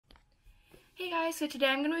Hey guys, so today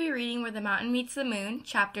I'm going to be reading Where the Mountain Meets the Moon,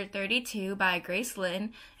 Chapter 32 by Grace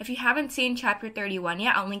Lin. If you haven't seen Chapter 31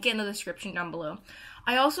 yet, I'll link it in the description down below.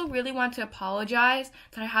 I also really want to apologize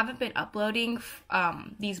that I haven't been uploading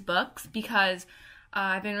these books because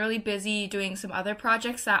I've been really busy doing some other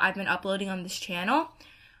projects that I've been uploading on this channel.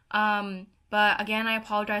 But again, I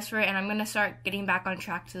apologize for it, and I'm going to start getting back on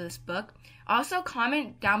track to this book. Also,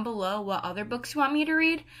 comment down below what other books you want me to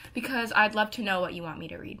read, because I'd love to know what you want me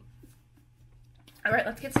to read. Alright,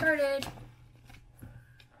 let's get started.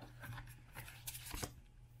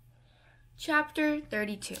 Chapter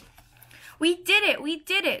 32. We did it! We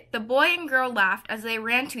did it! The boy and girl laughed as they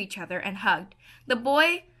ran to each other and hugged. They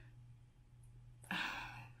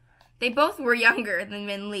both were younger than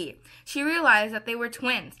Min Lee. She realized that they were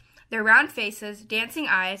twins. Their round faces, dancing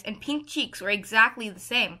eyes, and pink cheeks were exactly the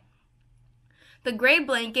same. The gray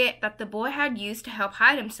blanket that the boy had used to help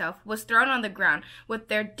hide himself was thrown on the ground. With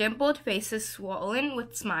their dimpled faces swollen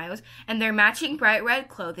with smiles and their matching bright red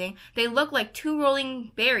clothing, they looked like two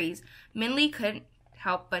rolling berries. Min Lee couldn't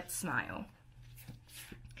help but smile.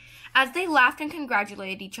 As they laughed and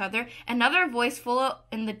congratulated each other, another voice called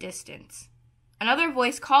in the distance.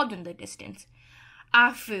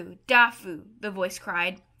 "Afu, Dafu," the voice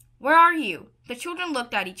cried. "Where are you?" The children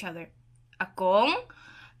looked at each other. "Akong?"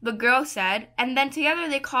 the girl said, and then together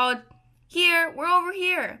they called, "Here, we're over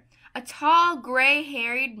here." A tall,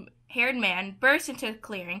 gray-haired man burst into the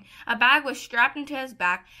clearing. A bag was strapped into his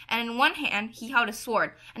back, and in one hand he held a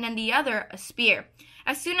sword, and in the other a spear.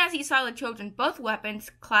 As soon as he saw the children, both weapons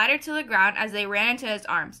clattered to the ground as they ran into his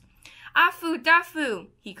arms. "Afu, Dafu,"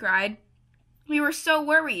 he cried. "We were so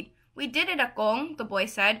worried." "We did it, Akong," the boy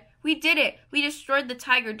said. "We did it. We destroyed the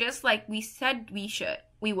tiger just like we said we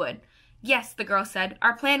would." "Yes," the girl said.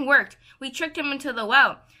 "Our plan worked. We tricked him into the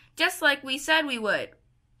well, just like we said we would."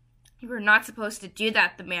 "You were not supposed to do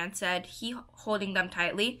that," the man said, holding them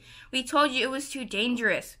tightly. "We told you it was too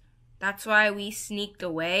dangerous." "That's why we sneaked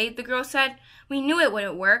away," the girl said. We knew it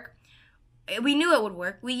would work.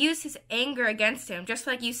 We used his anger against him, just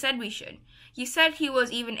like you said we should. You said he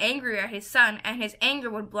was even angrier at his son, and his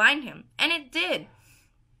anger would blind him. And it did."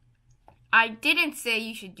 "I didn't say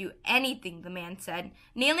you should do anything," the man said,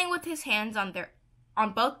 kneeling with his hands on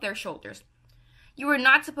both their shoulders. "You were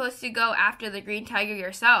not supposed to go after the green tiger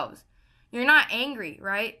yourselves." "You're not angry,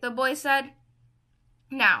 right?" the boy said.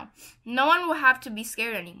 "Now, no one will have to be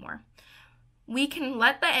scared anymore. We can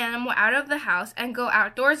let the animal out of the house and go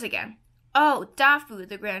outdoors again." "Oh, Dafu,"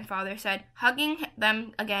 the grandfather said, hugging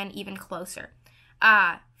them again even closer.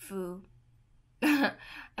 "Afu."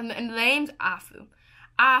 And the name's Afu.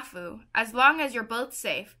 "Afu, as long as you're both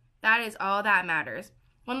safe, that is all that matters."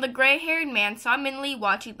 When the gray-haired man saw Min Lee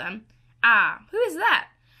watching them, "Who is that?"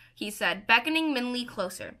 he said, beckoning Min Lee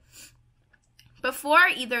closer. Before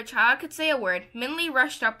either child could say a word, Min Lee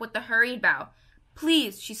rushed up with a hurried bow.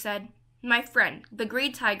 "Please," she said, "my friend, the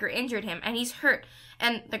green tiger injured him, and he's hurt."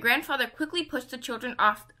 And the grandfather quickly pushed the children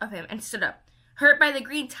off of him and stood up. "Hurt by the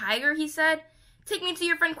green tiger?" he said. "Take me to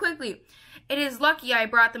your friend quickly. It is lucky I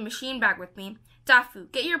brought the machine bag with me.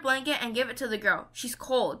 Dafu, get your blanket and give it to the girl. She's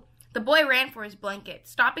cold." The boy ran for his blanket,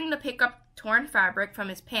 stopping to pick up torn fabric from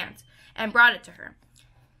his pants, and brought it to her.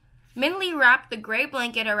 Min Lee wrapped the gray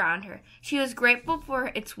blanket around her. She was grateful for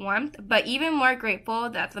its warmth, but even more grateful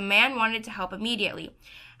that the man wanted to help immediately.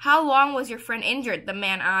 "How long was your friend injured?" the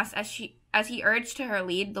man asked as he urged her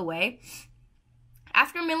lead the way.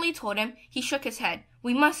 After Min Lee told him, he shook his head.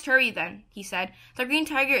 "We must hurry then," he said. "The green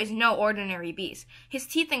tiger is no ordinary beast. His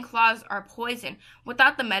teeth and claws are poison.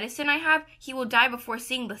 Without the medicine I have, he will die before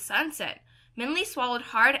seeing the sunset." Min Lee swallowed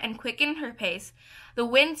hard and quickened her pace. The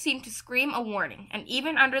wind seemed to scream a warning, and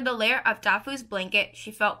even under the layer of Dafu's blanket,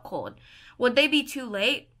 she felt cold. Would they be too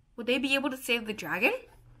late? Would they be able to save the dragon?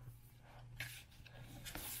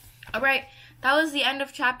 Alright, that was the end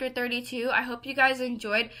of chapter 32. I hope you guys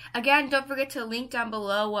enjoyed. Again, don't forget to link down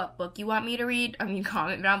below what book you want me to read.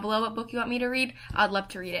 Comment down below what book you want me to read. I'd love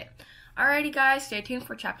to read it. Alrighty guys, stay tuned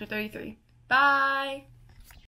for chapter 33. Bye!